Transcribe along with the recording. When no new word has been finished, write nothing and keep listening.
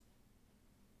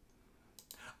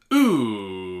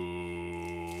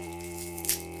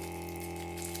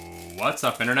What's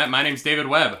up, Internet? My name's David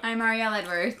Webb. I'm Arielle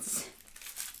Edwards.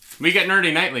 We get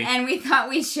nerdy nightly. And we thought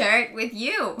we'd share it with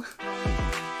you.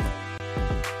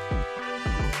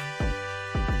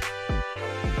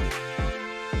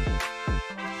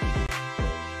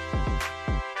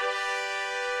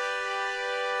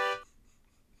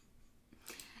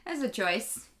 That's a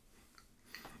choice.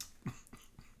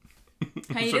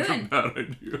 How you Such doing? a bad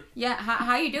idea. Yeah,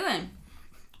 how you doing?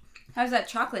 How's that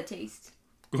chocolate taste?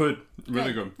 Good.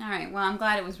 Really good. All right, well, I'm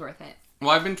glad it was worth it. Well,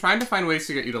 I've been trying to find ways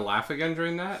to get you to laugh again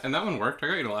during that, and that one worked. I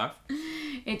got you to laugh.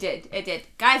 It did.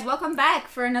 Guys, welcome back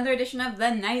for another edition of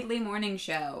the Nightly Morning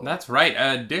Show. That's right.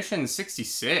 Edition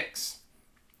 66.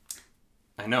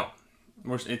 I know.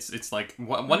 It's like,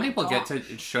 one day we'll get to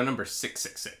show number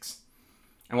 666.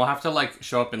 And we'll have to, like,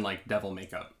 show up in, like, devil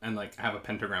makeup and, like, have a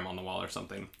pentagram on the wall or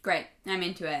something. Great. I'm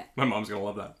into it. My mom's gonna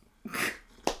love that.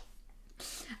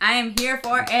 I am here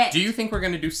for it. Do you think we're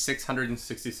gonna do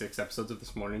 666 episodes of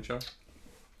this morning show?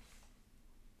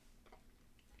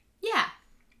 Yeah.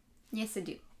 Yes, I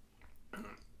do.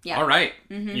 Yeah. All right.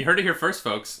 Mm-hmm. You heard it here first,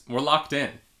 folks. We're locked in.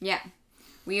 Yeah.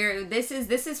 This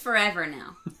is forever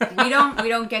now. We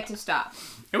don't get to stop.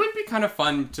 It would be kind of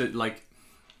fun to, like,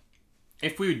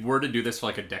 if we were to do this for,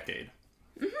 like, a decade.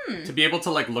 Mm-hmm. To be able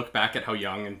to, like, look back at how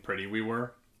young and pretty we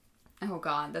were. Oh,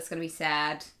 God. That's going to be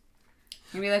sad.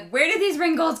 You're going to be like, where did these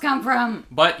wrinkles come from?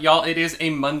 But, y'all, it is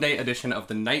a Monday edition of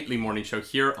the Nightly Morning Show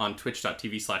here on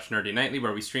twitch.tv/nerdynightly,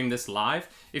 where we stream this live.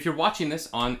 If you're watching this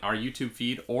on our YouTube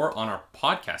feed or on our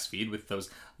podcast feed with those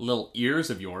little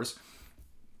ears of yours,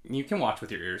 you can watch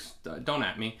with your ears. Don't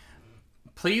at me.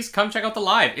 Please come check out the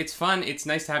live. It's fun. It's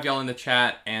nice to have y'all in the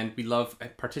chat, and we love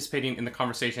participating in the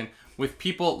conversation with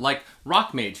people like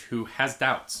Rockmage, who has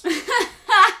doubts.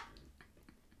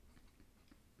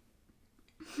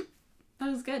 That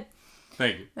was good.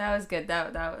 Thank you. That was good.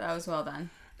 That was well done.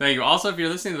 Thank you. Also, if you're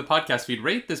listening to the podcast feed,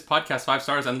 rate this podcast 5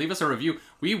 stars and leave us a review.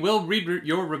 We will read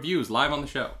your reviews live on the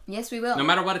show. Yes, we will. No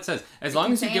matter what it says. As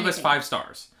long as you give us 5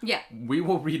 stars. Yeah. We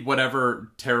will read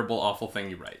whatever terrible, awful thing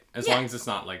you write. As long as it's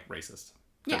not, like, racist.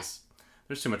 Because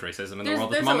there's too much racism in the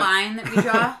world at the moment. There's a line that we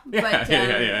draw, but,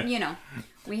 yeah. you know,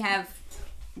 we have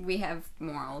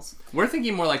morals. We're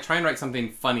thinking more like try and write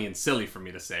something funny and silly for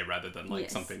me to say rather than, like,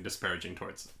 Yes. something disparaging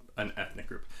towards an ethnic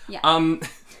group. Yeah.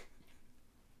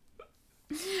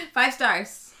 5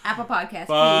 stars. Apple Podcast.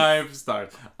 5 please.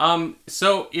 stars.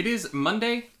 So it is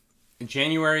Monday,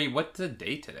 January. What's the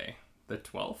date today? The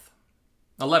 12th?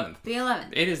 11th. The 11th.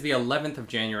 It is the 11th of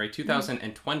January,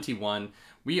 2021.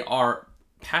 We are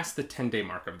past the 10-day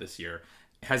mark of this year.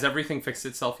 Has everything fixed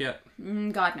itself yet?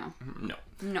 God, no.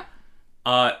 No.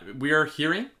 We are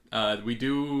hearing, we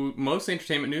do mostly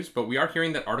entertainment news, but we are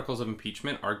hearing that articles of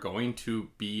impeachment are going to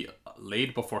be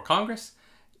laid before Congress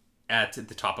at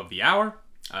the top of the hour,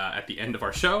 at the end of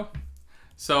our show.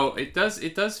 So it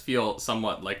does feel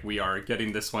somewhat like we are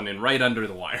getting this one in right under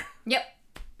the wire. Yep.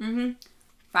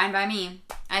 Fine by me.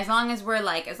 As long as we're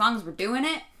doing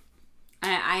it,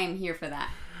 I am here for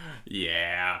that.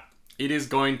 Yeah. It is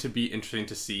going to be interesting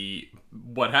to see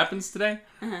what happens today.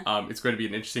 It's going to be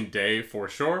an interesting day for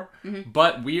sure.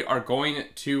 But we are going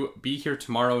to be here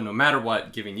tomorrow no matter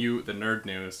what, giving you the nerd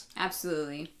news.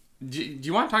 Absolutely. Do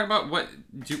you want to talk about what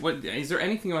is there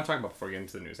anything you want to talk about before we get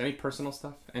into the news? Any personal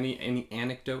stuff? Any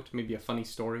anecdote? Maybe a funny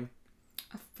story?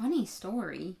 A funny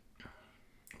story?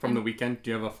 From the weekend?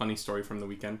 Do you have a funny story from the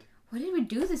weekend? What did we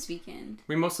do this weekend?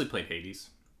 We mostly played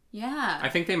Hades. Yeah. I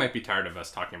think they might be tired of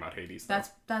us talking about Hades, though.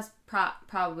 That's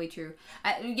probably true.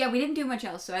 We didn't do much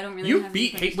else, so I don't really You have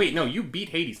beat any Wait, no, you beat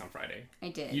Hades on Friday. I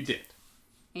did. You did.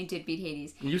 I did beat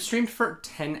Hades. You streamed for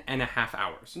 10 and a half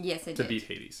hours. Yes, I did. To beat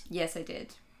Hades. Yes, I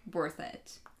did. Worth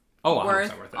it. Oh, 100%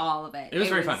 worth worth it. all of it. It was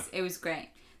very fun. It was great.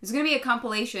 There's going to be a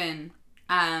compilation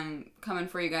coming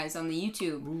for you guys on the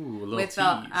YouTube. Ooh, a little with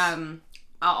tease.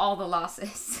 All the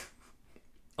losses.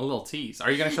 A little tease.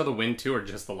 Are you going to show the win too, or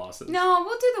just the losses? No,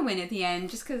 we'll do the win at the end,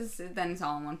 just because then it's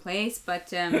all in one place.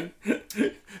 But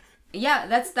yeah,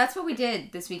 that's what we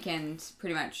did this weekend,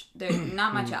 pretty much. There's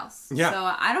not much else. Yeah. So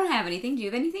I don't have anything. Do you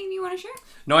have anything you want to share?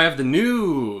 No, I have the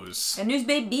news. The news,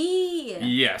 baby.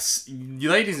 Yes.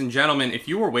 Ladies and gentlemen, if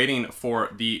you were waiting for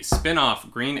the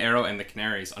spin-off Green Arrow and the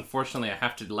Canaries, unfortunately I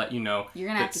have to let you know You're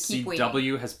gonna have to keep CW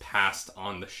waiting. has passed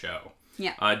on the show.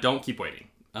 Yeah. Don't keep waiting.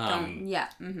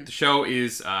 The show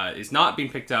is not being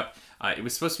picked up. It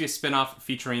was supposed to be a spin-off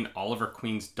featuring Oliver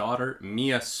Queen's daughter,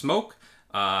 Mia Smoke,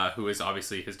 who is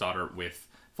obviously his daughter with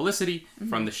Felicity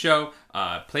from the show,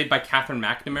 played by Catherine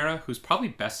McNamara, who's probably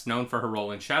best known for her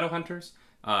role in Shadowhunters.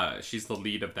 She's the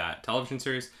lead of that television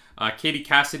series. Katie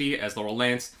Cassidy as Laurel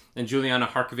Lance, and Juliana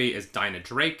Harkavy as Dinah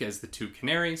Drake as the two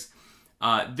Canaries.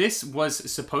 This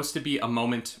was supposed to be a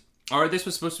moment, or this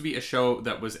was supposed to be a show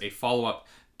that was a follow-up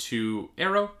to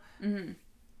Arrow. Mm-hmm.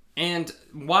 And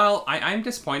while I'm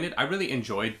disappointed, I really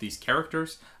enjoyed these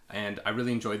characters, and I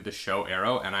really enjoyed the show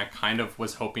Arrow, and I kind of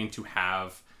was hoping to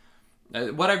have...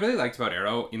 what I really liked about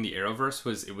Arrow in the Arrowverse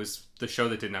was it was the show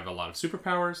that didn't have a lot of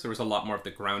superpowers. There was a lot more of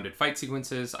the grounded fight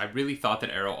sequences. I really thought that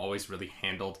Arrow always really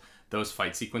handled those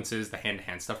fight sequences, the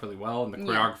hand-to-hand stuff really well, and the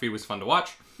choreography was fun to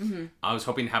watch. Mm-hmm. I was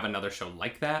hoping to have another show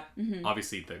like that. Mm-hmm.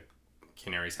 Obviously, the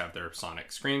Canaries have their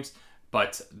sonic screams,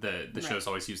 but the shows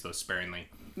always use those sparingly.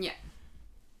 Yeah.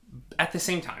 At the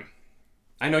same time,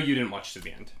 I know you didn't watch to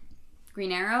the end.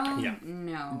 Green Arrow? Yeah.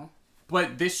 No.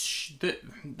 But the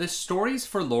stories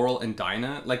for Laurel and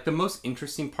Dinah, like the most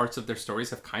interesting parts of their stories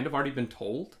have kind of already been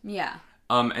told. Yeah.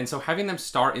 And so having them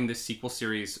start in this sequel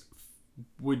series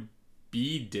would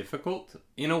be difficult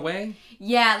in a way.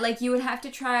 Yeah, like you would have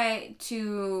to try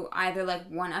to either like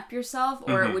one up yourself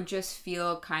or it would just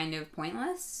feel kind of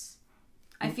pointless.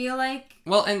 I feel like.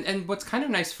 Well, and what's kind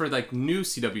of nice for like new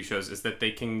CW shows is that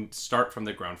they can start from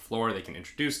the ground floor. They can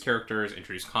introduce characters,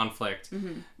 introduce conflict.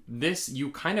 Mm-hmm. This, you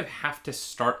kind of have to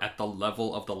start at the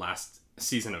level of the last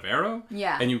season of Arrow.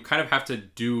 Yeah. And you kind of have to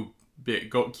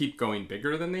keep going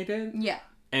bigger than they did. Yeah.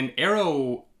 And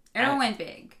Arrow went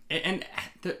big. And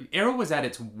Arrow was at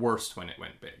its worst when it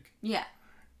went big. Yeah.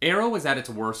 Arrow was at its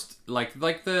worst, like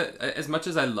as much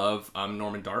as I love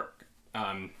Norman Dark.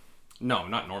 No,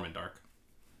 not Norman Dark.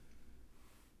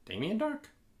 Damien Dark?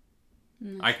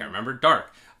 I can't remember.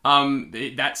 Dark.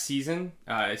 That season,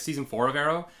 season 4 of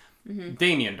Arrow,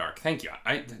 Damien Dark. Thank you.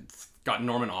 I got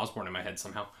Norman Osborn in my head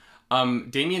somehow.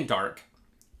 Damien Dark.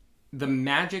 The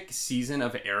magic season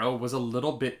of Arrow was a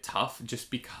little bit tough just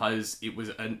because it was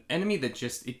an enemy that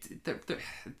just...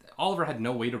 Oliver had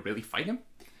no way to really fight him.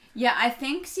 Yeah, I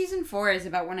think season 4 is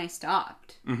about when I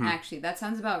stopped. Mm-hmm. Actually, that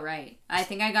sounds about right. I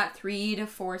think I got 3 to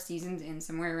 4 seasons in,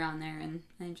 somewhere around there, and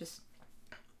I just...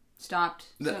 stopped.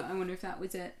 So I wonder if that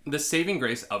was it. The saving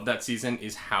grace of that season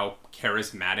is how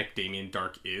charismatic Damien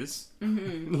Dark is.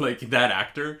 Mm-hmm. Like, that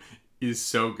actor is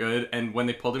so good. And when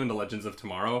they pulled him into Legends of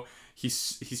Tomorrow, he's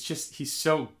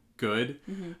so good.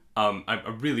 Mm-hmm. I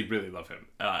really, really love him.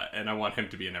 And I want him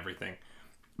to be in everything.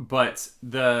 But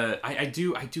I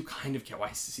do kind of get why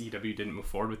CW didn't move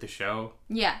forward with the show.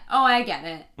 Yeah. Oh, I get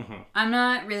it. Mm-hmm. I'm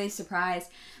not really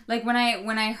surprised. Like, when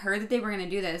I heard that they were going to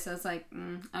do this, I was like,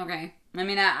 okay. I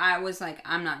mean, I was like,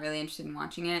 I'm not really interested in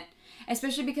watching it.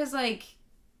 Especially because, like,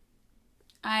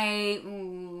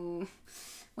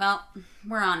 well,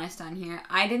 we're honest on here.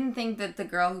 I didn't think that the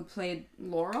girl who played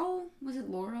Laurel, was it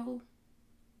Laurel?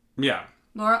 Yeah.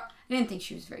 Laurel, I didn't think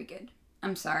she was very good.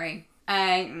 I'm sorry.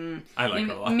 I like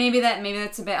her a lot. Maybe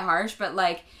that's a bit harsh, but,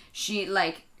 like, she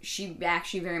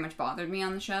actually very much bothered me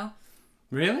on the show.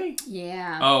 Really?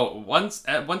 Yeah. Oh, once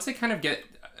they kind of get...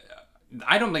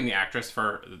 I don't blame the actress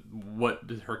for what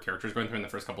her character is going through in the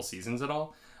first couple seasons at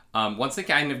all. Once they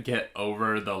kind of get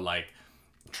over the, like,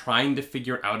 trying to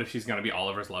figure out if she's going to be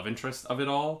Oliver's love interest of it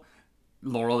all,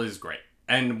 Laurel is great.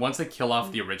 And once they kill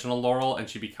off the original Laurel and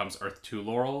she becomes Earth 2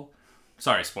 Laurel...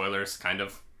 Sorry, spoilers, kind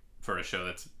of, for a show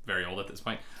that's very old at this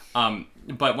point.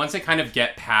 But once they kind of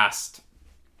get past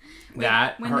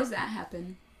that... When does that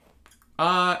happen?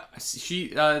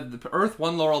 The Earth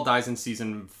 1 Laurel dies in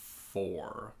season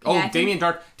 4. Yeah, Damien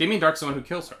Dark. Damien Dark's the one who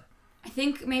kills her. I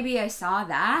think maybe I saw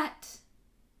that.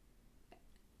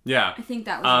 Yeah. I think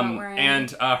that was about where I am.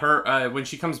 And her when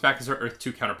she comes back as her Earth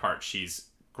 2 counterpart, she's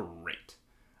great.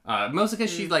 Mostly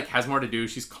because she like has more to do.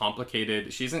 She's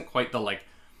complicated. She isn't quite the like.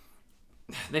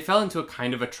 They fell into a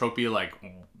kind of a tropey like,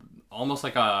 almost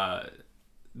like a.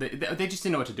 They just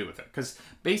didn't know what to do with it because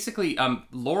basically,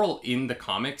 Laurel in the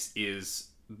comics is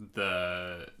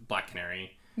the Black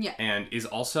Canary. Yeah. And is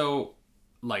also,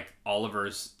 like,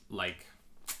 Oliver's, like,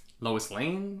 Lois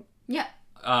Lane. Yeah.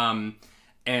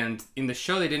 And in the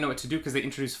show, they didn't know what to do because they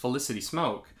introduced Felicity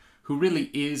Smoke, who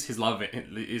really is his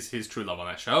true love on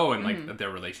that show. And, like, their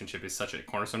relationship is such a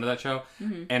cornerstone to that show.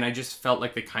 Mm-hmm. And I just felt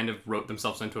like they kind of wrote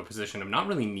themselves into a position of not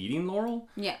really needing Laurel.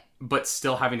 Yeah. But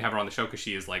still having to have her on the show because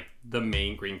she is, like, the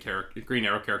main Green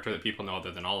Arrow character that people know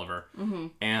other than Oliver. Mm-hmm.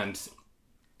 And...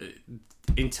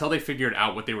 until they figured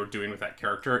out what they were doing with that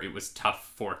character, it was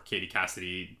tough for Katie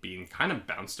Cassidy being kind of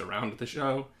bounced around the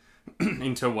show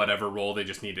into whatever role they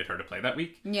just needed her to play that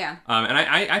week. Yeah. And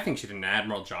I think she did an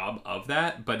admirable job of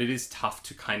that, but it is tough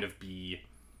to kind of be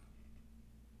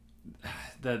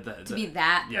be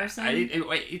that person.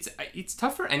 It's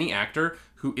tough for any actor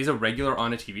who is a regular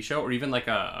on a TV show or even like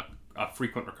a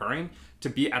frequent recurring, to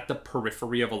be at the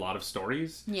periphery of a lot of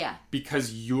stories. Yeah.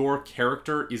 Because your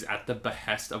character is at the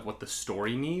behest of what the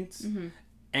story needs.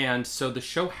 And so the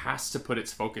show has to put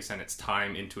its focus and its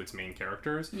time into its main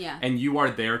characters. Yeah. And you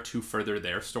are there to further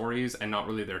their stories and not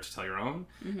really there to tell your own.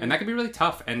 And that can be really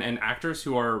tough. And actors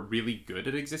who are really good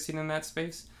at existing in that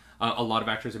space, a lot of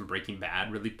actors in Breaking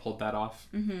Bad really pulled that off.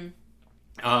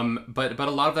 But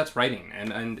a lot of that's writing,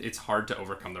 and it's hard to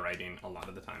overcome the writing a lot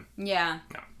of the time. Yeah.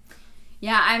 No.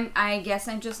 Yeah, I guess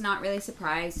I'm just not really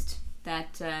surprised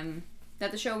that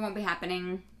that the show won't be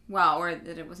happening, well, or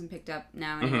that it wasn't picked up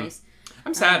now anyways.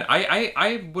 I'm sad.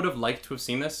 I would have liked to have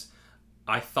seen this.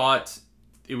 I thought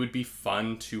it would be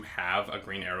fun to have a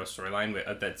Green Arrow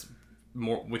storyline that's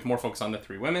with more focus on the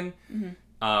three women.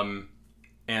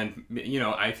 And, you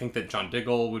know, I think that John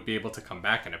Diggle would be able to come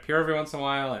back and appear every once in a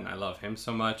while, and I love him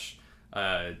so much.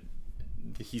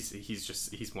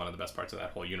 He's one of the best parts of that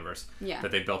whole universe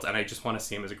that they built, and I just want to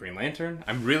see him as a Green Lantern.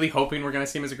 I'm really hoping we're going to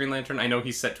see him as a Green Lantern. I know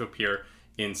he's set to appear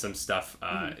in some stuff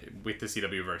with the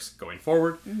CW verse going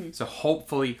forward. So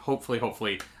hopefully,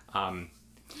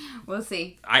 we'll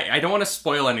see. I don't want to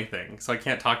spoil anything, so I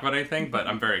can't talk about anything, but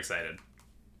I'm very excited.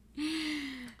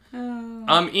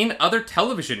 In other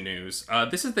television news,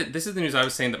 this is the news I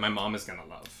was saying that my mom is gonna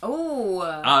love.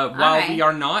 While we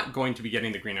are not going to be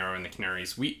getting the Green Arrow and the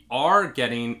Canaries, we are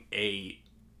getting a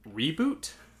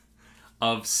reboot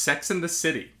of Sex and the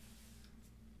City.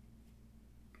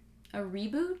 A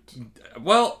reboot?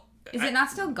 Well, is it not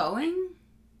still going?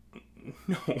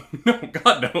 No,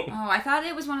 God no. Oh, I thought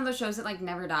it was one of those shows that like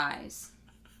never dies.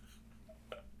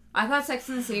 I thought Sex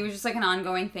and the City was just like an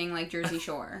ongoing thing, like Jersey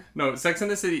Shore. No, Sex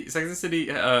and the City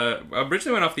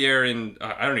originally went off the air in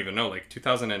I don't even know, like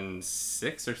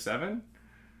 2006 or 7.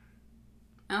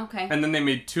 Okay. And then they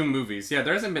made 2 movies. Yeah,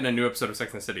 there hasn't been a new episode of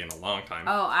Sex and the City in a long time.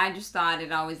 Oh, I just thought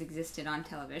it always existed on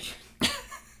television.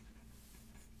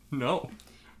 No.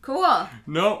 Cool.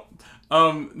 No.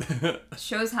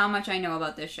 Shows how much I know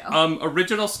about this show.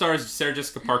 Original stars Sarah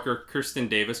Jessica Parker, Kirsten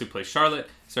Davis, who plays Charlotte,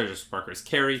 Sarah Jessica Parker is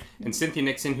Carrie, and Cynthia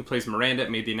Nixon, who plays Miranda,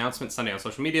 made the announcement Sunday on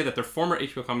social media that their former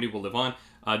HBO comedy will live on.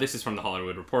 This is from The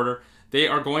Hollywood Reporter. They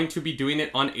are going to be doing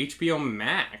it on HBO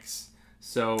Max.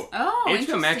 So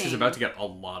HBO Max is about to get a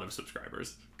lot of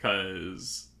subscribers,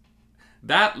 because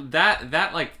that's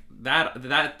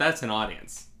an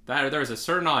audience. There's a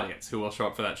certain audience who will show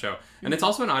up for that show. And it's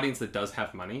also an audience that does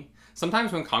have money.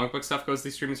 Sometimes when comic book stuff goes to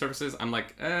these streaming services, I'm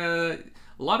like, a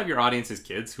lot of your audience is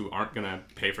kids who aren't going to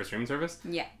pay for a streaming service.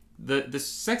 Yeah. The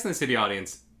Sex and the City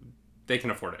audience, they can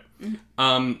afford it.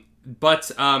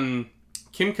 But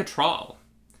Kim Cattrall,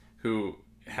 who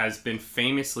has been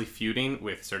famously feuding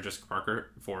with Sarah Jessica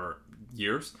Parker for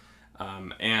years,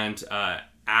 and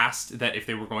asked that if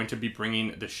they were going to be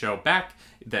bringing the show back,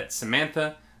 that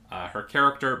Samantha, her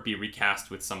character, be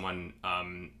recast with someone.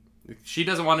 She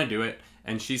doesn't want to do it,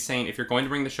 and she's saying if you're going to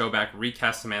bring the show back,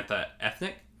 recast Samantha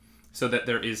ethnic, so that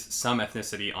there is some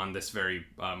ethnicity on this very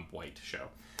white show,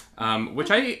 which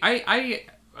I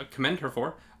commend her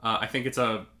for. I think it's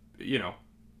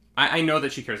I know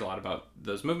that she cares a lot about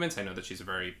those movements. I know that she's a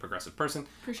very progressive person.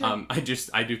 For sure. I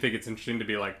do think it's interesting to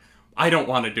be like, I don't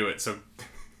want to do it, so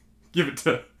give it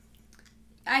to...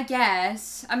 I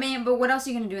guess. I mean, but what else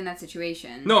are you going to do in that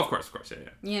situation? No, of course, yeah.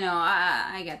 You know,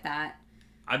 I get that.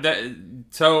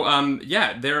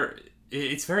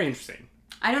 It's very interesting.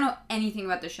 I don't know anything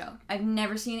about the show. I've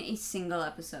never seen a single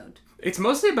episode. It's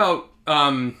mostly about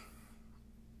a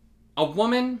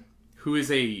woman who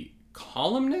is a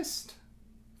columnist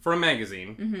for a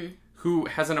magazine who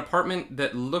has an apartment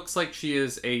that looks like she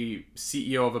is a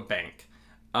CEO of a bank.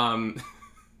 That's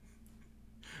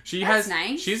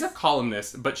nice. She's a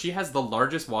columnist, but she has the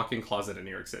largest walk-in closet in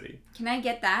New York City. Can I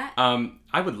get that?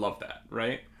 I would love that,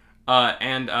 right?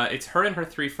 And it's her and her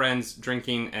 3 friends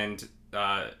drinking and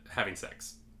having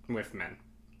sex with men.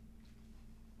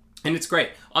 And it's great.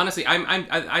 Honestly,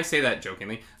 I say that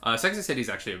jokingly. Sex and the City is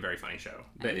actually a very funny show.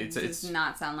 It does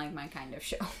not sound like my kind of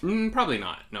show. Probably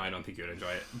not. No, I don't think you would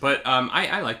enjoy it. But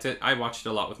I liked it. I watched it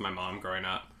a lot with my mom growing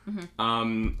up.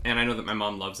 And I know that my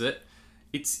mom loves it.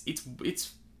 It's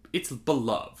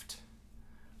beloved.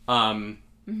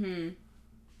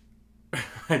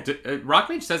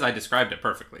 Rockmage says I described it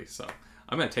perfectly, so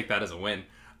I'm gonna take that as a win.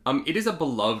 It is a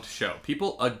beloved show.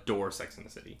 People adore Sex and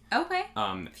the City. Okay.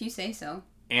 If you say so.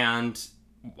 And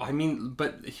I mean,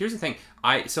 but here's the thing.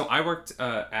 I worked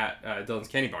at Dylan's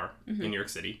Candy Bar in New York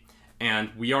City, and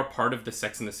we are part of the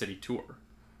Sex and the City tour.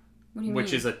 What do you mean?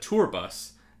 Which is a tour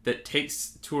bus that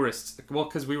takes tourists. Well,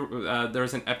 because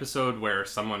there's an episode where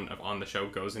someone on the show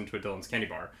goes into a Dylan's Candy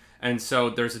Bar, and so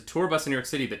there's a tour bus in New York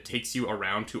City that takes you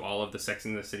around to all of the Sex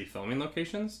and the City filming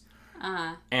locations.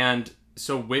 And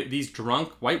so these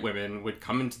drunk white women would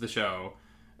come into the show,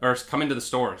 or come into the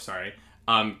store, sorry,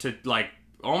 to like,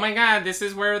 oh my god, this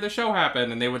is where the show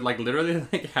happened. And they would like literally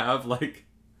like have like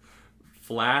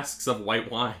flasks of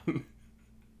white wine.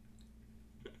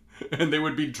 And they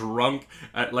would be drunk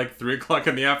at like 3 o'clock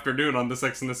in the afternoon on the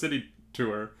Sex and the City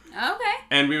tour. Okay.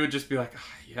 And we would just be like, oh,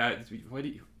 yeah, what do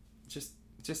you, just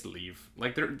leave.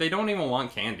 Like they don't even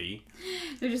want candy.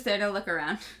 They're just there to look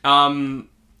around. And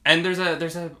there's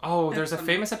a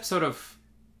famous episode of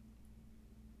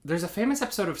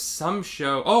some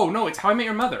show. Oh no, it's How I Met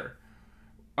Your Mother.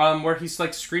 Where he's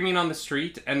like screaming on the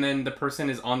street and then the person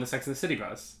is on the Sex and the City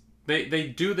bus. They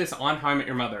do this on How I Met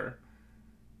Your Mother.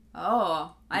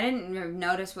 Oh, I didn't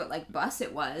notice what like bus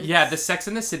it was. Yeah, the Sex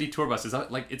and the City tour bus is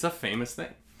like, it's a famous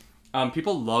thing.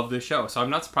 People love this show, so I'm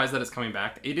not surprised that it's coming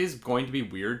back. It is going to be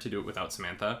weird to do it without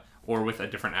Samantha or with a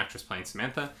different actress playing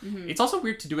Samantha. Mm-hmm. It's also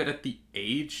weird to do it at the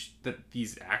age that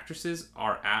these actresses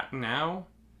are at now.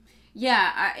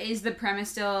 Yeah, is the premise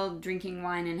still drinking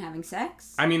wine and having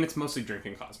sex? I mean, it's mostly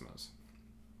drinking Cosmos.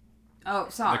 Oh,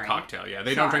 sorry. The cocktail, yeah.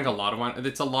 They don't drink a lot of wine.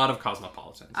 It's a lot of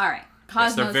Cosmopolitans. All right.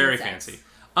 Cosmos, yes, they're very and fancy.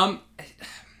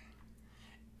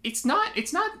 It's not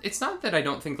that I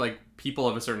don't think like people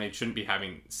of a certain age shouldn't be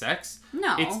having sex.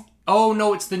 No.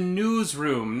 It's the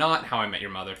Newsroom, not How I Met Your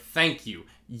Mother. Thank you.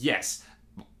 Yes.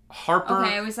 Harper.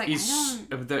 Okay, I was like,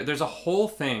 there's a whole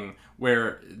thing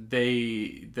where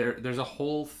there's a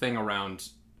whole thing around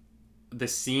the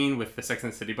scene with the Sex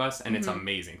and the City bus, and it's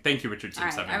amazing. Thank you, Richard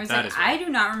Team 7. I was like, I do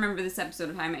not remember this episode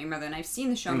of How I Met Your Mother, and I've seen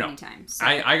the show many times. So.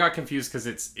 I got confused because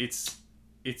it's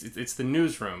the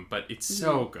Newsroom, but it's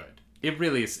so good. It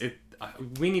really is.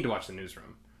 We need to watch the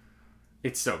Newsroom.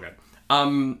 It's so good.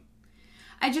 I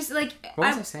just like. What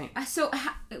was I saying? So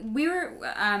we were.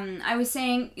 I was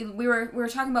saying we were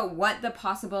talking about what the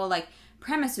possible like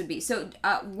premise would be. So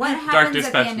what happens Dark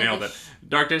Dispatch at the end nailed of it.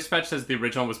 Dark Dispatch says the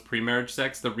original was pre-marriage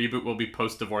sex. The reboot will be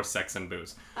post-divorce sex and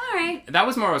booze. All right. That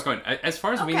was more where I was going. As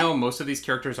far as we know, most of these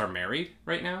characters are married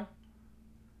right now.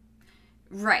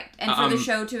 Right, and for the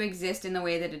show to exist in the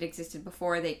way that it existed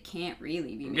before, they can't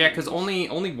really be married. Yeah, because only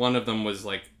one of them was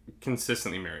like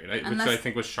consistently married, which I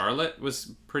think was Charlotte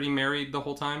was pretty married the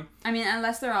whole time. I mean,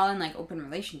 unless they're all in like open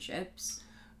relationships.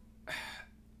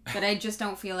 But I just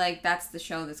don't feel like that's the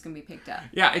show that's gonna be picked up.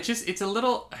 Yeah, it's a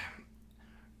little.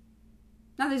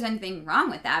 Not there's anything wrong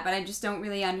with that, but I just don't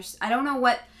really understand. I don't know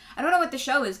what the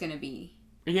show is gonna be.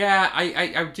 Yeah,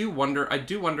 I do wonder. I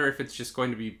do wonder if it's just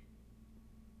going to be.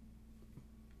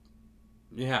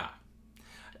 Yeah.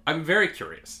 I'm very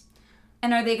curious.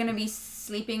 And are they going to be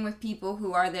sleeping with people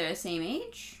who are their same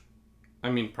age?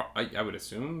 I mean, I would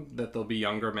assume that they'll be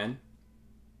younger men.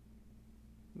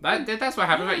 That's what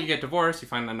happens, right? You get divorced, you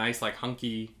find a nice, like,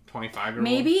 hunky 25-year-old.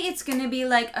 Maybe it's going to be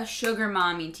like a sugar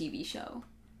mommy TV show.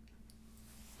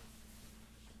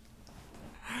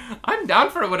 I'm down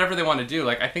for whatever they want to do.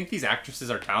 Like, I think these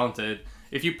actresses are talented.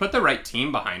 If you put the right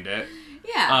team behind it.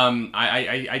 Yeah.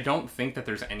 I don't think that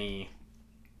there's any...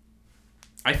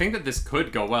 I think that this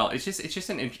could go well. It is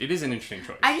an interesting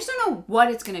choice. I just don't know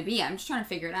what it's going to be. I'm just trying to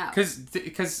figure it out.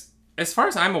 Because as far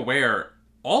as I'm aware,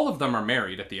 all of them are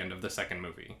married at the end of the second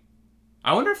movie.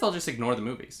 I wonder if they'll just ignore the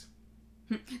movies.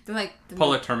 They're like...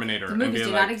 Pull a Terminator. The movies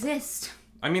do not exist.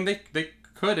 I mean, they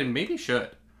could and maybe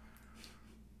should.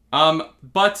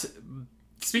 But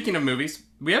speaking of movies,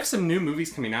 we have some new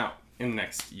movies coming out in the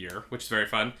next year, which is very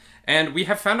fun. And we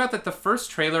have found out that the first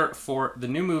trailer for the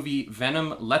new movie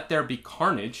Venom: Let There Be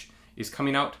Carnage is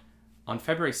coming out on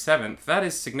February 7th. That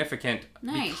is significant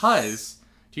because...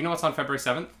 Do you know what's on February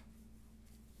 7th?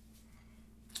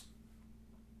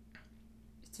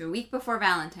 It's a week before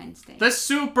Valentine's Day. The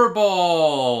Super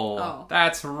Bowl! Oh.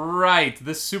 That's right.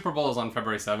 The Super Bowl is on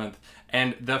February 7th.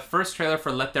 And the first trailer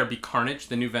for Let There Be Carnage,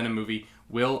 the new Venom movie,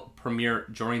 will premiere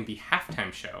during the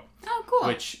halftime show. Oh, cool.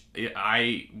 Which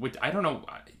I don't know,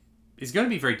 is going to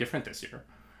be very different this year.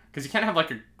 Because you can't have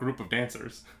like a group of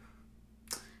dancers.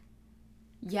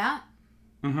 Yeah.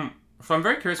 Mm-hmm. So I'm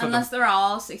very curious. Unless they're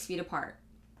all 6 feet apart.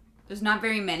 There's not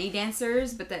very many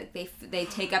dancers, but they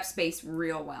take up space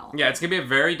real well. Yeah, it's going to be a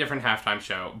very different halftime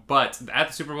show. But at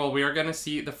the Super Bowl, we are going to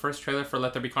see the first trailer for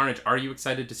Let There Be Carnage. Are you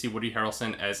excited to see Woody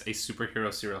Harrelson as a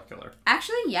superhero serial killer?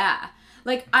 Actually, yeah.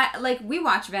 We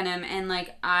watch Venom, and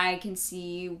like I can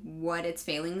see what its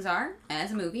failings are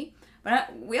as a movie,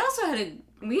 but we also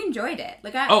we enjoyed it.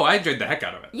 I enjoyed the heck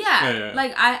out of it. Yeah.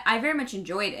 Like I very much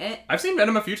enjoyed it. I've seen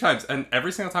Venom a few times, and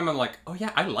every single time I'm like, oh yeah,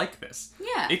 I like this.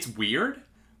 Yeah. It's weird,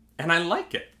 and I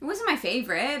like it. It wasn't my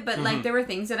favorite, but like there were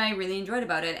things that I really enjoyed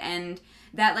about it, and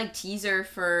that like teaser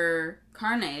for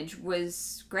Carnage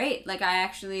was great. Like I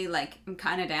actually I'm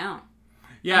kind of down.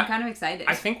 Yeah. I'm kind of excited.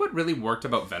 I think what really worked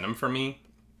about Venom for me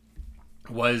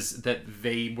was that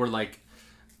they were like,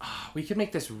 we could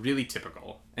make this really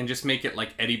typical and just make it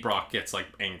like Eddie Brock gets like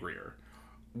angrier.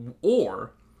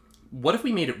 Or what if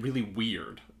we made it really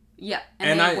weird? Yeah,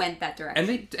 and they went that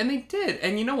direction. And they did.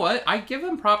 And you know what? I give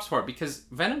them props for it because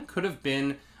Venom could have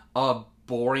been a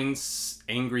boring,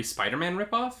 angry Spider-Man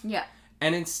ripoff. Yeah.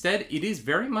 And instead, it is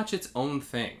very much its own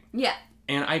thing. Yeah.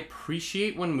 And I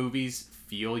appreciate when movies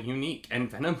feel unique.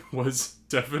 And Venom was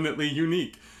definitely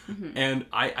unique. Mm-hmm. And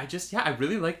I just, I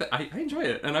really like that. I enjoy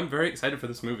it. And I'm very excited for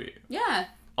this movie. Yeah.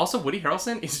 Also, Woody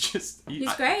Harrelson is just...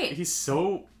 He's great. He's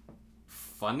so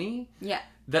funny. Yeah.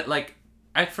 That, like,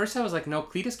 at first I was like, no,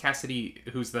 Cletus Cassidy,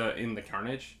 who's in the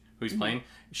Carnage, who he's playing,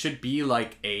 should be,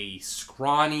 like, a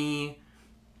scrawny,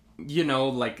 you know,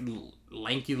 like,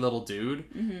 lanky little dude.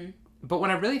 Mm-hmm. But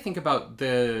when I really think about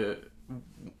the,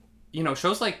 you know,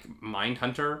 shows like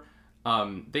Mindhunter,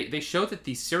 they show that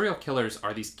these serial killers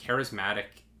are these charismatic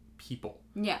people.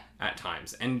 Yeah. At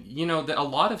times. And, you know, that a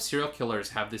lot of serial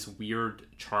killers have this weird,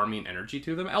 charming energy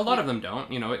to them. A lot of them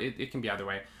don't. You know, it can be either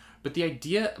way. But the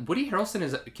idea, Woody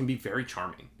Harrelson can be very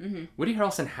charming. Mm-hmm. Woody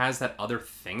Harrelson has that other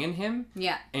thing in him.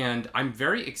 Yeah. And I'm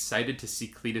very excited to see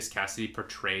Cletus Cassidy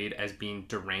portrayed as being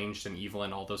deranged and evil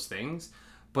and all those things,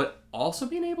 but also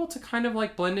being able to kind of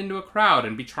like blend into a crowd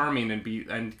and be charming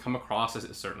and come across as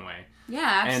a certain way.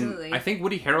 Yeah, absolutely. And I think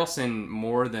Woody Harrelson,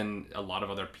 more than a lot of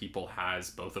other people,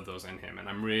 has both of those in him, and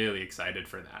I'm really excited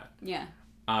for that. Yeah.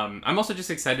 I'm also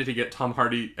just excited to get Tom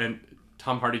Hardy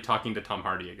talking to Tom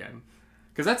Hardy again.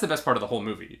 Because that's the best part of the whole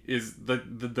movie, is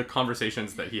the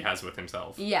conversations that he has with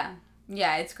himself. Yeah.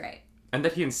 Yeah, it's great. And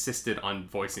that he insisted on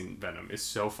voicing Venom is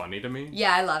so funny to me.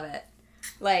 Yeah, I love it.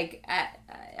 Like,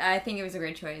 I think it was a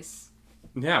great choice.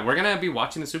 Yeah, we're going to be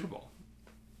watching the Super Bowl.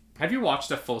 Have you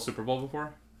watched a full Super Bowl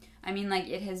before? I mean, like,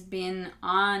 it has been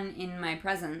on in my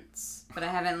presence, but I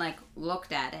haven't, like,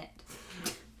 looked at it.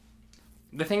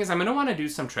 The thing is, I'm going to want to do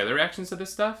some trailer reactions to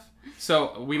this stuff.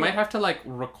 So we might have to, like,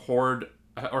 record...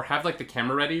 or have, like, the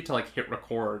camera ready to, like, hit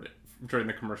record during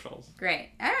the commercials.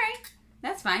 Great. All right.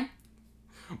 That's fine.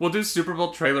 We'll do Super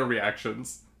Bowl trailer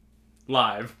reactions.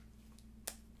 Live.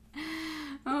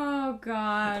 Oh,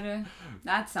 God.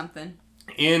 That's something.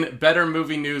 In better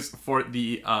movie news for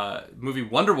the movie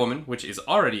Wonder Woman, which is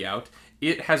already out,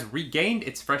 it has regained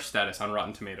its fresh status on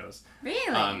Rotten Tomatoes. Really?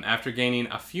 After gaining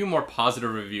a few more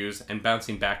positive reviews and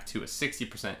bouncing back to a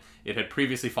 60%. It had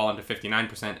previously fallen to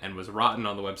 59% and was rotten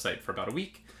on the website for about a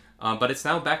week. But it's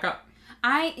now back up.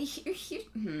 I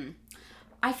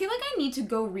feel like I need to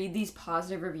go read these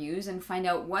positive reviews and find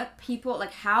out what people,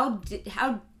 like, how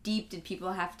deep did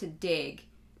people have to dig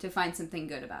to find something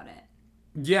good about it?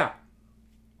 Yeah.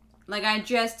 Like,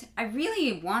 I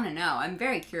really want to know. I'm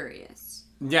very curious.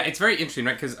 Yeah, it's very interesting,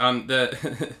 right? Because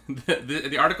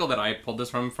the article that I pulled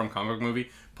this from Comic Book Movie,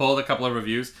 pulled a couple of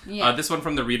reviews. Yeah. This one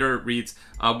from the reader reads,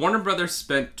 Warner Brothers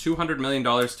spent $200 million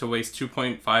to waste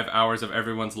 2.5 hours of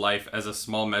everyone's life as a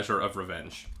small measure of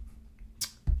revenge.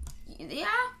 Yeah,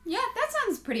 that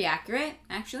sounds pretty accurate,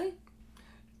 actually.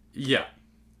 Yeah.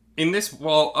 In this,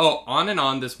 on and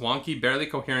on, this wonky, barely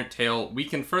coherent tale,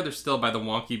 weakened further still by the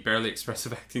wonky, barely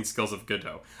expressive acting skills of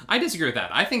Godot. I disagree with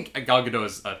that. I think Gal Gadot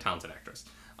is a talented actress.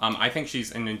 I think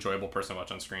she's an enjoyable person to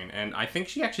watch on screen, and I think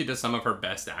she actually does some of her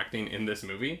best acting in this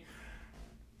movie.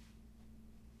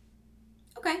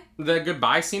 Okay. The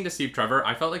goodbye scene to Steve Trevor,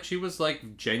 I felt like she was,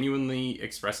 like, genuinely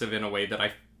expressive in a way that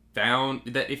I found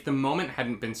that if the moment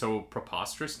hadn't been so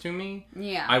preposterous to me,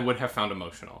 I would have found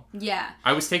emotional. Yeah.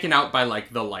 I was taken out by,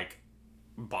 like, the, like,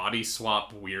 body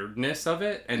swap weirdness of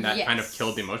it, and that kind of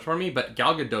killed the emotion for me, but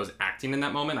Gal Gadot's acting in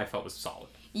that moment I felt was solid.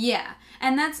 Yeah,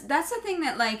 and that's the thing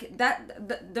that, like,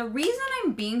 the reason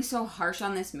I'm being so harsh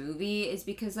on this movie is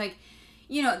because, like,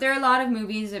 you know, there are a lot of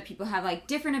movies that people have, like,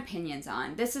 different opinions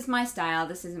on. This is my style,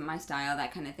 this isn't my style,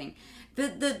 that kind of thing.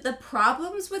 The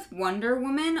problems with Wonder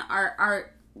Woman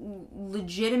are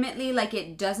legitimately, like,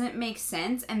 it doesn't make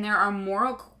sense, and there are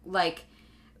moral, like,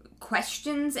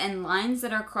 questions and lines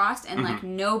that are crossed, and like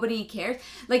nobody cares.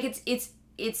 Like,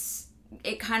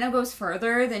 it kind of goes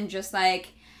further than just like,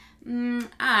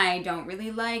 I don't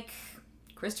really like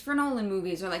Christopher Nolan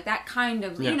movies, or like that kind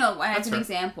of, you know, as an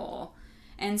example.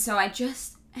 And so I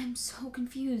just am so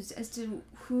confused as to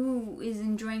who is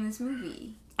enjoying this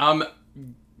movie. I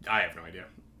have no idea.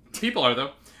 People are,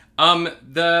 though.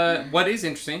 What is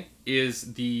interesting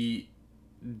is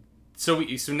so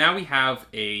now we have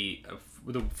the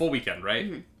full weekend, right?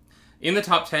 Mm-hmm. In the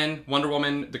top 10, Wonder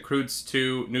Woman, The Croods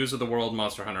 2, News of the World,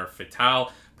 Monster Hunter,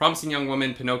 Fatale, Promising Young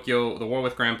Woman, Pinocchio, The War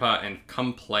with Grandpa, and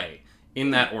Come Play.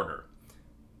 In that order.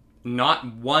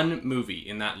 Not one movie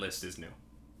in that list is new.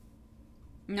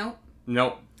 Nope.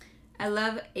 Nope. I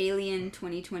love Alien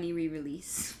 2020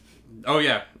 re-release. Oh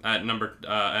yeah, at number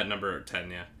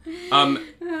 10, yeah.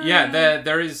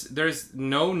 There's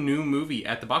no new movie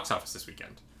at the box office this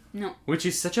weekend. No. Which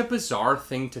is such a bizarre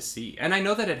thing to see. And I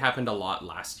know that it happened a lot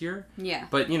last year. Yeah.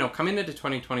 But, coming into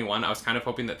 2021, I was kind of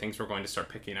hoping that things were going to start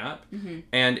picking up. Mm-hmm.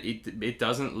 And it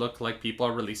doesn't look like people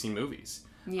are releasing movies.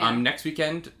 Yeah. Next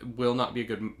weekend will not be a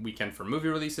good weekend for movie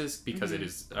releases because it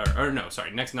is...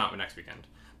 not next weekend.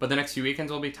 But the next few weekends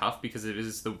will be tough because it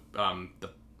is the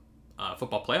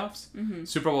football playoffs. Mm-hmm.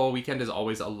 Super Bowl weekend is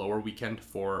always a lower weekend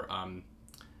for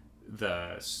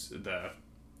the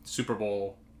Super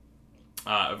Bowl...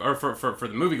 or for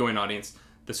the movie-going audience,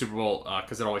 the Super Bowl,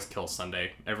 because it always kills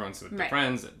Sunday. Everyone's with their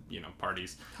friends,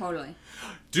 parties. Totally.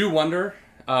 Do wonder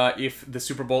if the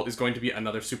Super Bowl is going to be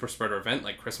another super spreader event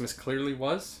like Christmas clearly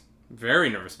was. Very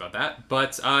nervous about that.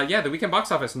 But, the weekend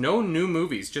box office, no new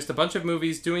movies. Just a bunch of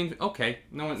movies doing okay.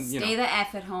 No one, Stay the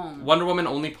F at home. Wonder Woman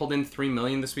only pulled in $3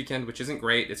 million this weekend, which isn't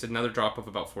great. It's another drop of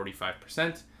about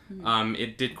 45%.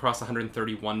 It did cross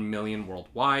 131 million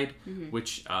worldwide,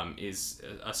 which is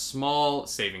a small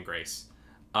saving grace.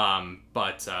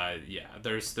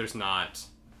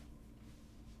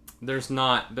 There's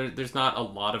not a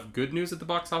lot of good news at the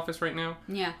box office right now.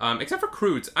 Yeah. Except for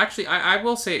Croods. Actually, I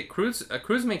will say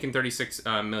Croods making 36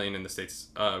 million in the States,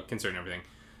 considering everything.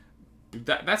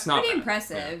 That's not pretty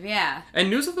impressive, yeah. And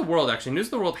News of the World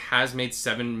has made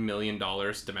 $7 million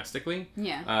domestically.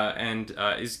 Yeah. And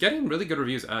is getting really good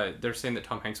reviews. They're saying that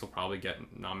Tom Hanks will probably get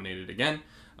nominated again.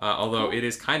 Although it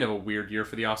is kind of a weird year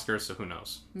for the Oscars, so who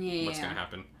knows what's going to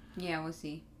happen. Yeah, we'll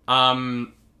see. Our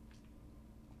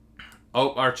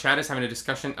chat is having a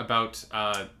discussion about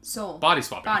body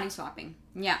swapping. Body swapping,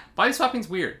 yeah. Body swapping's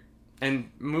weird.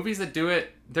 And movies that do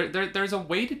it, there's a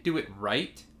way to do it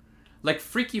right. Like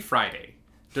Freaky Friday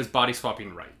does body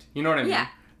swapping right. You know what I mean? Yeah.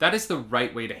 That is the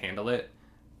right way to handle it.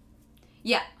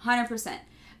 Yeah, 100%.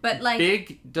 But like...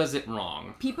 Big does it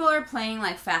wrong. People are playing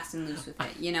like fast and loose with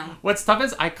it, What's tough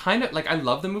is I kind of... I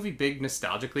love the movie Big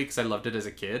nostalgically because I loved it as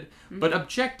a kid. Mm-hmm. But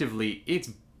objectively, it's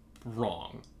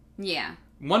wrong. Yeah.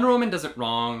 Wonder Woman does it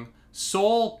wrong.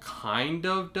 Soul kind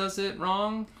of does it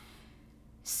wrong.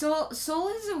 Soul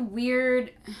is a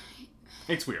weird...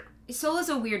 It's weird. Soul is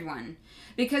a weird one.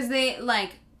 Because they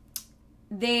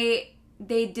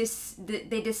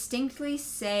distinctly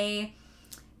say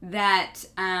that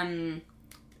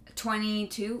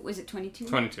 22, was it 22?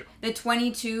 22. The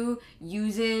 22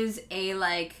 uses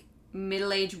a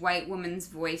middle-aged white woman's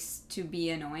voice to be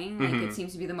annoying. It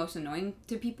seems to be the most annoying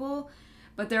to people.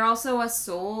 But they're also a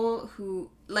soul who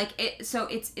so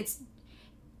it's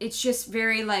just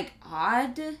very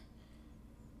odd.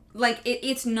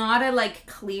 It's not a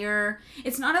clear,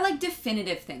 it's not a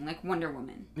definitive thing like Wonder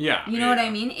Woman. Yeah. You know what I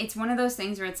mean? It's one of those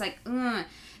things where it's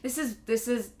this is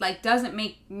doesn't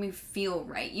make me feel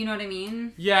right. You know what I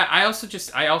mean? Yeah, I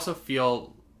also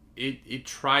feel it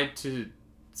tried to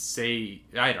say,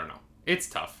 I don't know. It's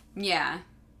tough. Yeah.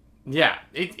 Yeah,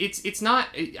 it's not,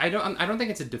 I don't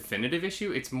think it's a definitive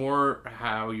issue. It's more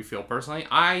how you feel personally.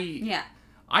 I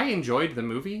enjoyed the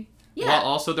movie. Yeah. While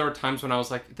also there were times when I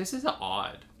was like, this is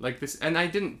odd. And I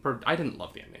didn't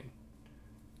love the ending.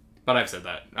 But I've said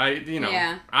that.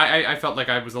 I felt like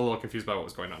I was a little confused by what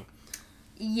was going on.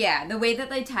 Yeah, the way that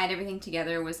they tied everything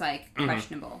together was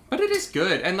questionable. But it is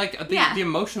good, and the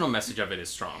emotional message of it is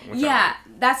strong. Yeah,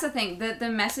 that's the thing. The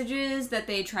messages that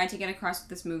they tried to get across with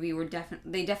this movie were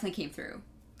definitely came through,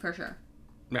 for sure.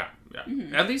 Yeah.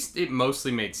 Mm-hmm. At least it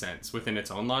mostly made sense within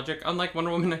its own logic, unlike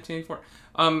Wonder Woman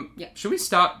 1984. Should we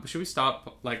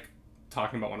stop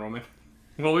talking about Wonder Woman?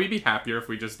 Will we be happier if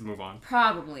we just move on?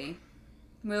 Probably.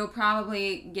 We'll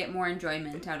probably get more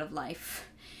enjoyment out of life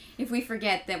if we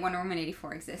forget that Wonder Woman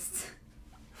 84 exists.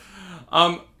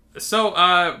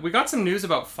 So we got some news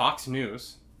about Fox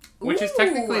News, which is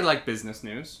technically business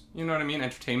news. You know what I mean?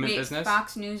 Entertainment business.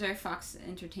 Fox News or Fox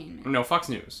Entertainment? No, Fox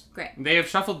News. Great. They have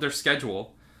shuffled their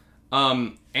schedule.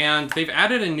 And they've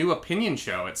added a new opinion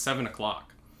show at 7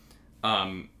 o'clock.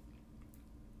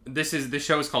 This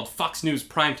show is called Fox News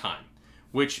Primetime,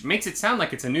 which makes it sound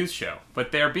like it's a news show,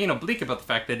 but they're being oblique about the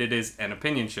fact that it is an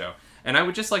opinion show. And I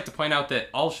would just like to point out that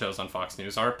all shows on Fox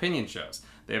News are opinion shows.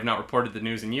 They have not reported the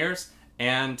news in years,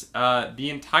 and the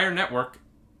entire network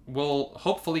will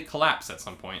hopefully collapse at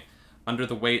some point under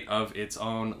the weight of its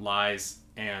own lies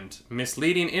and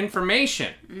misleading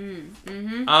information.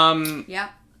 Yeah.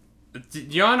 Do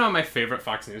you all know what my favorite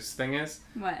Fox News thing is?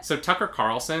 What? So Tucker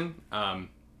Carlson,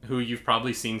 who you've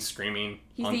probably seen screaming.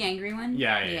 He's the angry one?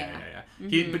 Yeah.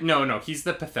 Mm-hmm. He's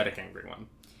the pathetic angry one.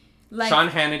 Sean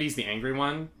Hannity's the angry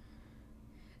one.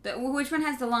 Which one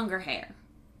has the longer hair?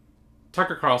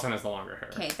 Tucker Carlson has the longer hair.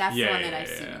 Okay, that's the one that I've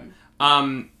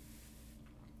seen.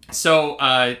 So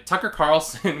Tucker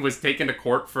Carlson was taken to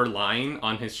court for lying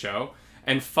on his show,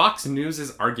 and Fox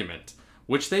News' argument,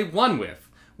 which they won with,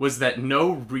 was that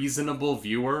no reasonable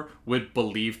viewer would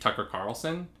believe Tucker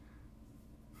Carlson.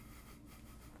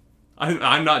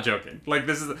 I'm not joking. Like,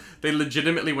 they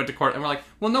legitimately went to court and were like,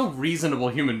 well, no reasonable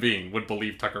human being would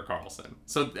believe Tucker Carlson.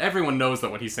 So everyone knows that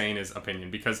what he's saying is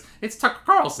opinion because it's Tucker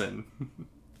Carlson.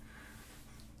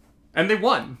 And they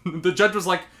won. The judge was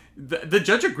like, the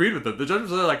judge agreed with them. The judge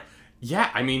was like,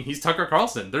 yeah, I mean, he's Tucker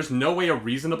Carlson. There's no way a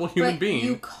reasonable human being.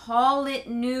 You call it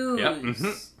news. Yep.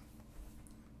 Mm-hmm.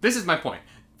 This is my point.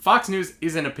 Fox News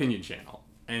is an opinion channel,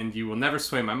 and you will never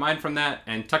sway my mind from that.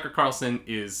 And Tucker Carlson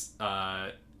is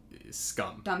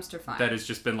scum. Dumpster fire. That has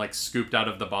just been like scooped out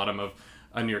of the bottom of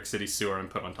a New York City sewer and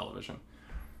put on television.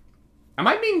 Am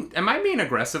I being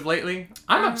aggressive lately?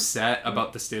 I'm upset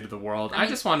about the state of the world. I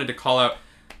just wanted to call out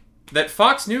that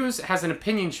Fox News has an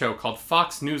opinion show called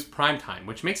Fox News Primetime,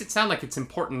 which makes it sound like it's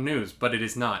important news, but it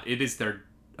is not. It is their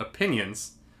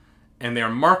opinions, and they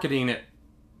are marketing it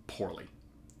poorly.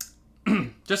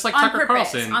 Just like Tucker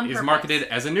Carlson is marketed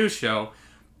as a news show,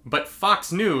 but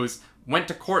Fox News went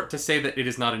to court to say that it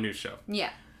is not a news show. Yeah.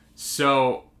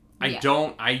 So I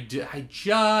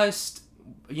just,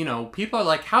 people are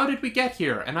like, how did we get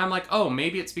here? And I'm like, oh,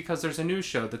 maybe it's because there's a news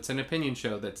show that's an opinion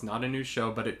show that's not a news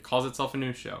show, but it calls itself a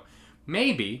news show.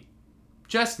 Maybe,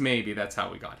 just maybe, that's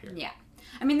how we got here. Yeah.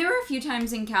 I mean, there were a few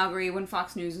times in Calgary when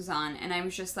Fox News was on, and I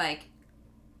was just like,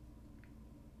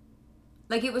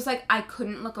 it was like I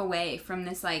couldn't look away from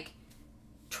this, like,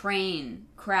 train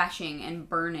crashing and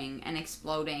burning and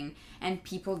exploding and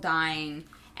people dying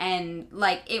and,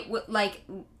 like, it would, like,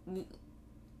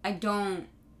 I don't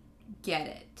get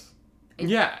it.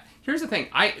 Yeah. Here's the thing.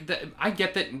 I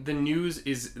get that the news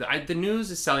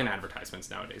is selling advertisements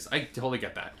nowadays. I totally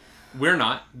get that. We're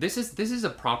not. This is a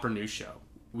proper news show.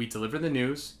 We deliver the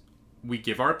news, we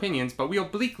give our opinions, but we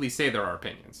obliquely say they're our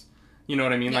opinions. You know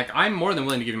what I mean? Yeah. Like, I'm more than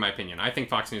willing to give you my opinion. I think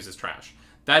Fox News is trash.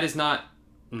 That is not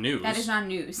news. That is not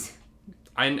news.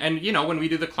 And when we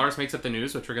do the Clarks Makes Up the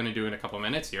News, which we're going to do in a couple of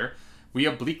minutes here, we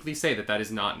obliquely say that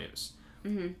is not news.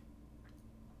 Mm-hmm.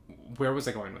 Where was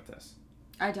I going with this?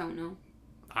 I don't know.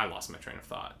 I lost my train of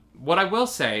thought. What I will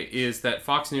say is that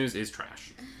Fox News is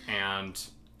trash. And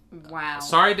wow.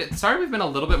 Sorry we've been a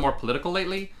little bit more political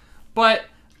lately, but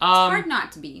it's hard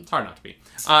not to be. It's hard not to be.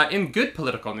 In good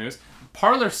political news,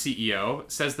 Parler CEO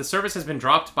says the service has been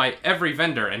dropped by every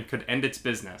vendor and could end its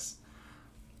business.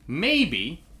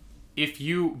 Maybe if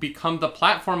you become the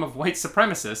platform of white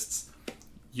supremacists,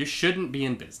 you shouldn't be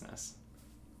in business.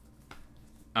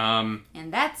 And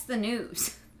that's the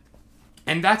news.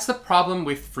 And that's the problem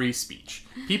with free speech.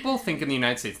 People think in the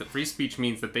United States that free speech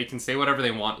means that they can say whatever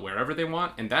they want, wherever they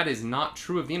want, and that is not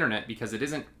true of the internet because it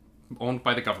isn't owned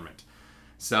by the government.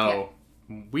 So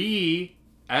we,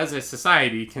 as a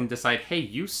society, can decide, hey,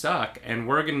 you suck, and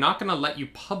we're not going to let you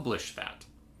publish that.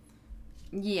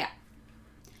 Yeah.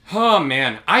 Oh,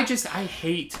 man. I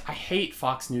hate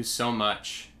Fox News so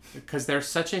much because they're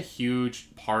such a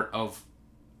huge part of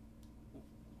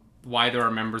why there are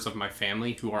members of my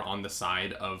family who are on the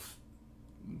side of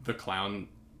the clown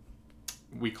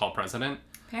we call president.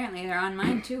 Apparently they're on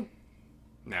mine too.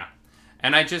 Yeah.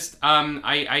 And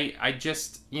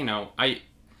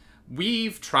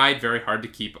we've tried very hard to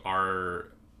keep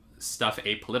our stuff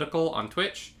apolitical on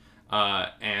Twitch.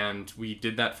 And we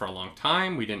did that for a long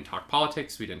time. We didn't talk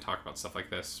politics. We didn't talk about stuff like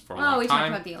this for a long time. Oh, we talked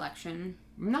about the election.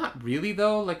 Not really,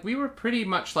 though. Like, we were pretty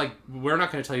much like, we're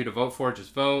not going to tell you to vote for it,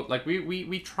 just vote. Like,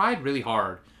 we tried really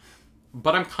hard.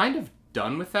 But I'm kind of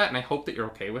done with that, and I hope that you're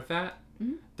okay with that.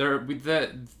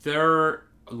 Mm-hmm. Their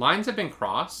lines have been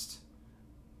crossed.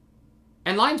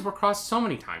 And lines were crossed so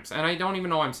many times, and I don't even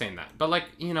know why I'm saying that. But, like,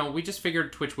 we just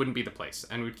figured Twitch wouldn't be the place,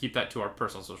 and we'd keep that to our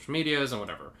personal social medias and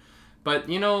whatever. But,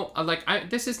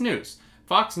 this is news.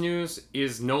 Fox News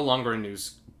is no longer a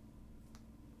news...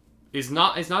 is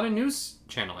not a news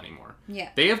channel anymore. Yeah.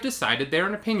 They have decided they're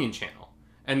an opinion channel.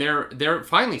 And they're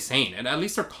finally saying it. At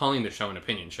least they're calling the show an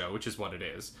opinion show, which is what it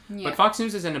is. Yeah. But Fox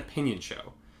News is an opinion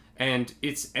show. And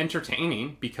it's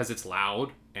entertaining because it's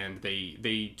loud, and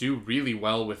they do really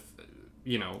well with,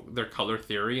 their color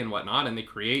theory and whatnot, and they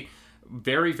create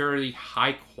very, very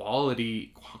high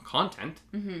quality content.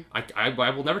 Mm-hmm.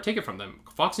 I will never take it from them.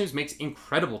 Fox News makes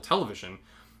incredible television.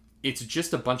 It's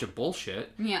just a bunch of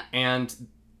bullshit. Yeah. And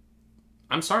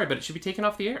I'm sorry, but it should be taken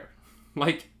off the air.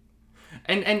 Like,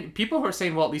 and people who are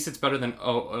saying, well, at least it's better than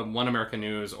One America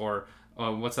News or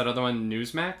what's that other one,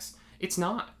 Newsmax? It's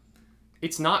not.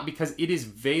 It's not, because it is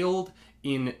veiled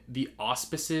in the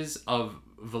auspices of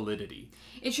validity.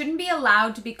 It shouldn't be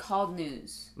allowed to be called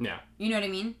news. Yeah. You know what I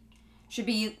mean? Should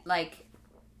be like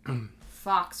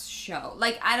Fox show.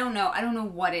 Like, I don't know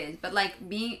what is, but like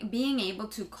being able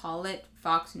to call it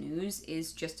Fox News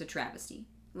is just a travesty.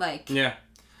 Like, yeah.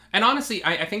 And honestly,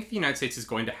 I think the United States is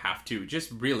going to have to,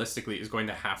 just realistically, is going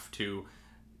to have to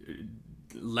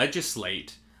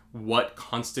legislate what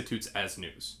constitutes as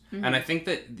news. Mm-hmm. And I think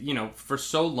that, you know, for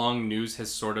so long, news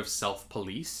has sort of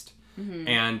self-policed. Mm-hmm.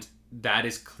 And that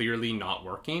is clearly not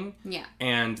working. Yeah.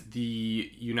 And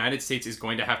the United States is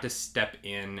going to have to step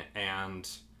in and,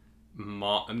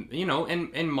 monitor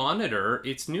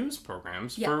its news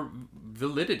programs for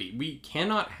validity. We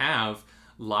cannot have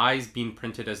lies being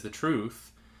printed as the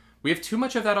truth. We have too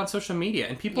much of that on social media,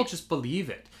 and people just believe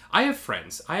it. I have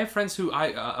friends who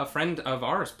a friend of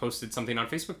ours posted something on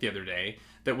Facebook the other day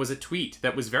that was a tweet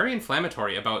that was very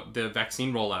inflammatory about the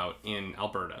vaccine rollout in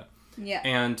Alberta. Yeah.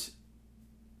 And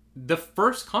the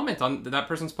first comment on that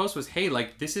person's post was, hey,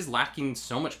 like, this is lacking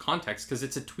so much context because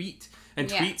it's a tweet. And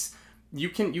tweets, you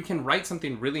can write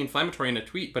something really inflammatory in a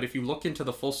tweet, but if you look into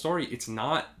the full story, it's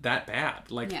not that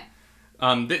bad. Like,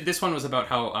 this one was about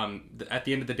how at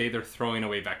the end of the day, they're throwing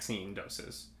away vaccine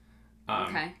doses.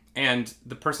 Okay. And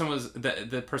the person was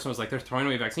like, they're throwing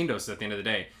away vaccine doses at the end of the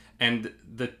day. And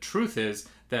the truth is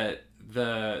that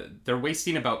they're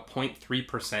wasting about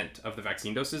 0.3% of the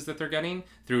vaccine doses that they're getting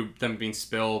through them being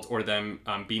spilled or them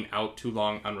being out too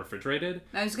long unrefrigerated.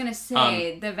 I was gonna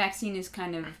say the vaccine is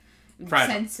kind of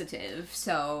fragile. Sensitive,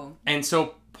 so. And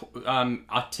so,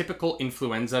 a typical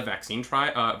influenza vaccine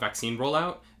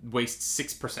rollout wastes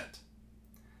 6%.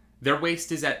 Their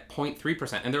waste is at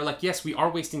 0.3%, and they're like, yes, we are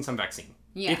wasting some vaccine.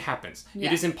 Yeah. It happens. Yeah.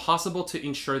 It is impossible to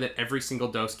ensure that every single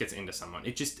dose gets into someone.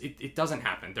 It doesn't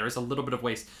happen. There is a little bit of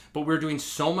waste. But we're doing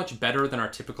so much better than our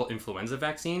typical influenza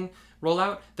vaccine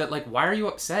rollout that, like, why are you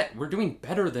upset? We're doing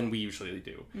better than we usually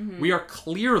do. Mm-hmm. We are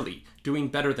clearly doing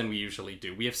better than we usually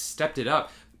do. We have stepped it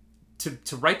up.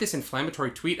 To write this inflammatory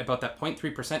tweet about that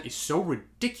 0.3% is so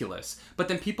ridiculous, but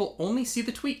then people only see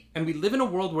the tweet. And we live in a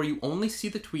world where you only see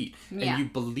the tweet and you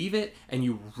believe it and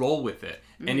you roll with it.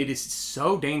 Mm-hmm. And it is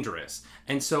so dangerous.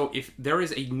 And so if there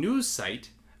is a news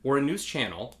site or a news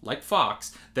channel like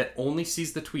Fox that only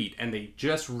sees the tweet and they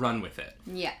just run with it,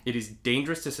 it is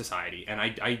dangerous to society. And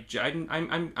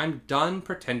I'm done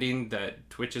pretending that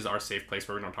Twitch is our safe place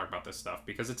where we don't talk about this stuff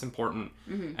because it's important.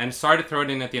 Mm-hmm. And sorry to throw it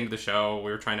in at the end of the show.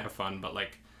 We were trying to have fun, but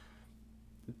like,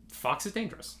 Fox is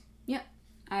dangerous. Yeah,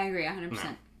 I agree 100%.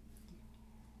 No.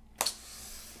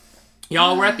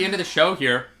 Y'all, we're at the end of the show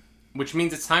here, which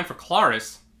means it's time for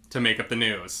Clarus to make up the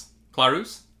news.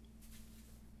 Clarus?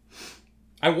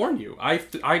 I warned you. I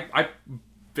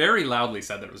very loudly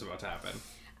said that it was about to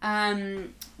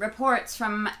happen. Reports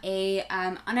from a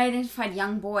unidentified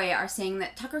young boy are saying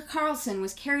that Tucker Carlson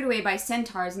was carried away by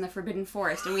centaurs in the Forbidden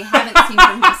Forest, and we haven't seen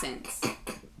from him since.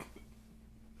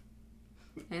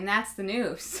 And that's the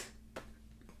news.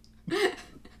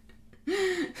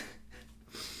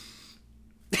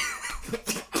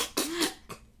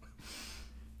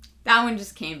 That one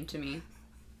just came to me.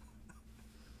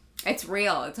 It's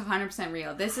real. It's 100%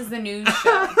 real. This is the news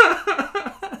show.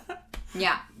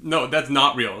 Yeah. No, that's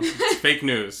not real. It's fake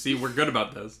news. See, we're good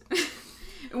about this.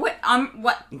 What?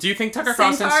 Do you think Tucker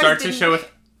Carlson starts his show with...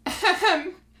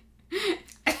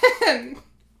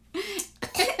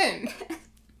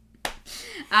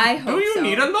 I hope so. Do you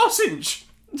need a lozenge?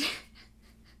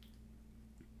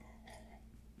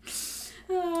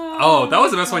 Oh, that was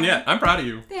the best one yet. I'm proud of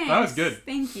you. Thanks. That was good.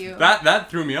 Thank you.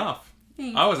 That threw me off.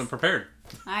 Thanks. I wasn't prepared.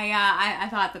 I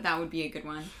thought that would be a good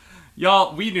one.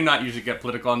 Y'all, we do not usually get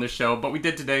political on this show, but we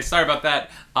did today. Sorry about that.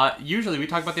 Usually we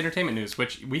talk about the entertainment news,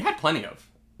 which we had plenty of.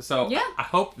 So yeah. I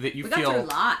hope that you feel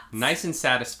nice and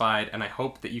satisfied, and I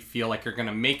hope that you feel like you're going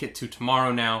to make it to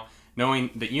tomorrow now, knowing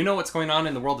that you know what's going on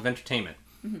in the world of entertainment.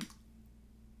 Mm-hmm.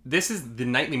 This is the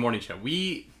Nightly Morning Show.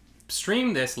 We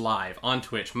stream this live on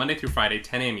Twitch, Monday through Friday,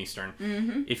 10 a.m. Eastern.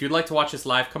 Mm-hmm. If you'd like to watch this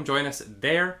live, come join us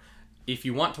there. If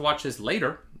you want to watch this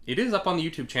later, it is up on the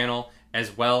YouTube channel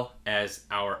as well as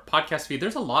our podcast feed.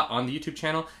 There's a lot on the YouTube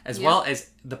channel as well as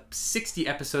the 60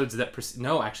 episodes that...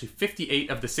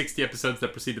 58 of the 60 episodes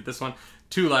that preceded this one.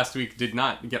 2 last week did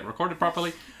not get recorded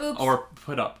properly. Oops. Or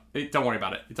put up. Don't worry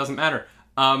about it. It doesn't matter.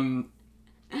 That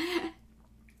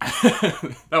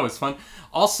was fun.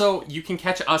 Also, you can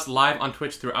catch us live on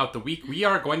Twitch throughout the week. We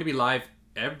are going to be live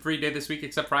every day this week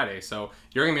except Friday. So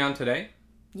you're going to be on today?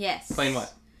 Yes. Playing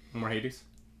what? More Hades?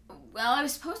 Well, I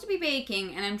was supposed to be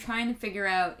baking, and I'm trying to figure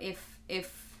out if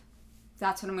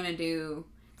that's what I'm going to do.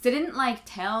 Because I didn't,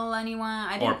 tell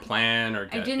anyone. Or plan, or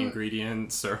get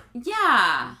ingredients, or...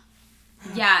 Yeah.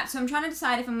 Yeah, so I'm trying to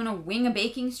decide if I'm going to wing a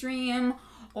baking stream,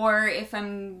 or if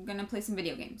I'm gonna play some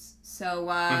video games. So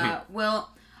I'm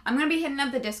gonna be hitting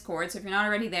up the Discord. So if you're not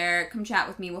already there, come chat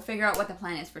with me. We'll figure out what the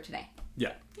plan is for today.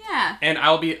 Yeah. Yeah. And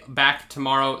I'll be back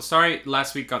tomorrow. Sorry,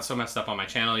 last week got so messed up on my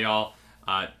channel, y'all.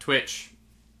 Twitch,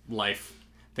 life,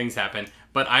 things happen.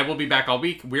 But I will be back all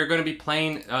week. We're going to be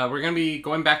playing, we're going to be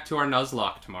going back to our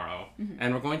Nuzlocke tomorrow. Mm-hmm.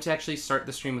 And we're going to actually start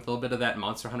the stream with a little bit of that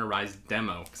Monster Hunter Rise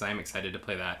demo, because I am excited to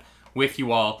play that with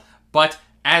you all. But,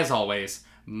 as always,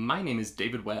 my name is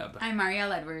David Webb. I'm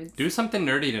Marielle Edwards. Do something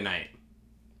nerdy tonight.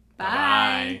 Bye.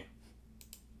 Bye.